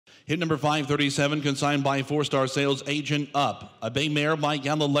Hit number 537, consigned by 4-star sales agent Up. A bay mare by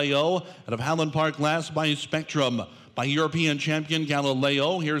Galileo. Out of Howland Park last by Spectrum. By European champion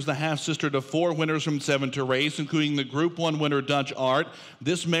Galileo. Here's the half-sister to 4 winners from 7 to race, including the Group 1 winner Dutch Art.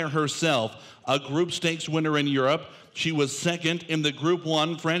 This mare herself, a Group Stakes winner in Europe. She was second in the Group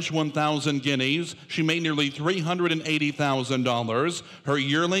 1 French 1,000 guineas. She made nearly $380,000. Her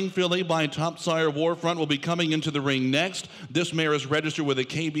yearling filly by Topsire Warfront will be coming into the ring next. This mare is registered with a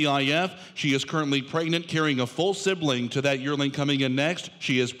KBIF. She is currently pregnant, carrying a full sibling to that yearling coming in next.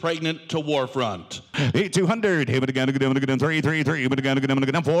 She is pregnant to Warfront. 8,200. Hey, but again, 333. But again,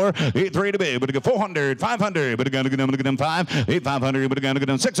 4. 8,3 to be. But again, 400. 500. But again, 5. 8,500. But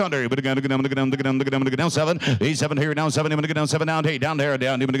again, 600. But again, 7. 7 here now. 7. Even down 7 down. 8 down there.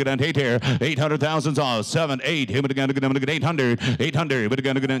 Down. Even down 8 here. 800,000 off. 7. 8. Even again, 800. 800. But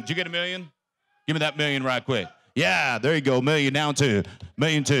again, did you get a million? Give me that million right quick. Yeah, there you go. Million down 2.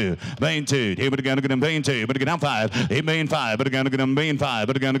 Million 2. Million 2. Hey, but again, million 2. But again, down 5. 8 million 5. But again, million 5.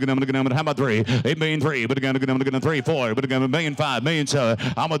 But again, how about 3? 8 million 3. But again, 3, 4. But again, million 5. Million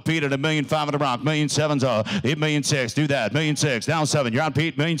 7. I'm with Pete at a million 5 on the rock. Million 7's off. 8 million 6. Do that. Million 6. Down 7. You're on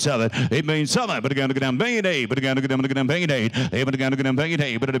Pete. Million 7. 8 million 7. But again, million 8. But again, million 8. Hey, but again, million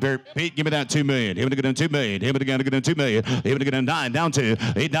 8. But Pete, give me that 2 million. Hey, but again, 2 million. Hey, but again, 2 million. Hey, but again, 9 down 2.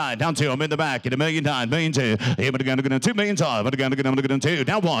 8 9 down 2. I'm in the back at a million 9. Million 2. Hey, but again, 2 million 5. But again, 2.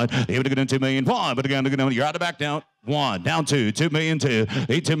 Down 1. Hey, but again, 2 million 1. But again, you're out of back down. 1 down 2. 2 million 2.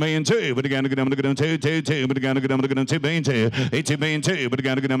 8 2 million 2. But again, 2 2 2. But again, 2 million 2. 8 2 million 2. But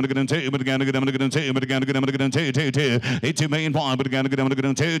again, 2. But again, 2. But again, 2 2 2. 8 2 million 1. But again,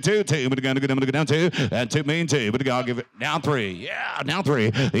 2 2 2. But again, 2 and 2 million 2. But again, I'll give it down 3. Yeah, down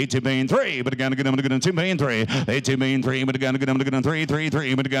 3. 8 2 million 3. But again, 2 million 3. 8 2 million 3. But again, 3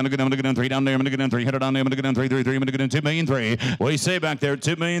 3. But again, 3 down there. 300 down there. 3 3 3. 2 million 3. What do you say back there?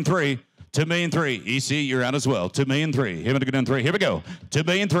 2 million 3. 2 million 3. EC, you're out as well. 2 million 3. Here we go. 3. Here we go. 2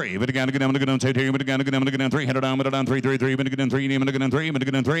 million 3. But again, 2 2 2. But again, 300 down. 3 3 3. But again, 3. But again, 3. But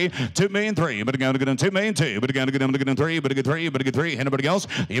again, 3. 2 million 3. But again, 2 million 2. But again, 3. But again, 3. But again, 3. Anybody else?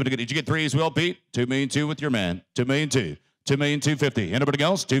 Did you get 3 as well, Pete? 2 million 2 with your man. 2 million 2. 2 million 250. Anybody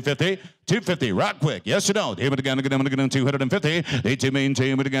else? 250. 250. Rock quick. Yes or no? But again, 250. 2 million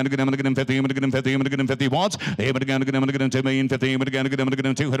 2. But again, 50. But again, 50 watts. But again, 2 million 50. But again,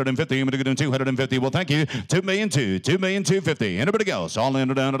 250. But again, 250. Well, thank you. 2 million 2. 2 million 250. Anybody else? All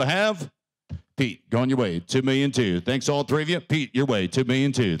in or down to have? Pete, go on your way. 2 million 2. Thanks all 3 of you. Pete, your way. 2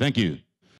 million 2. Thank you.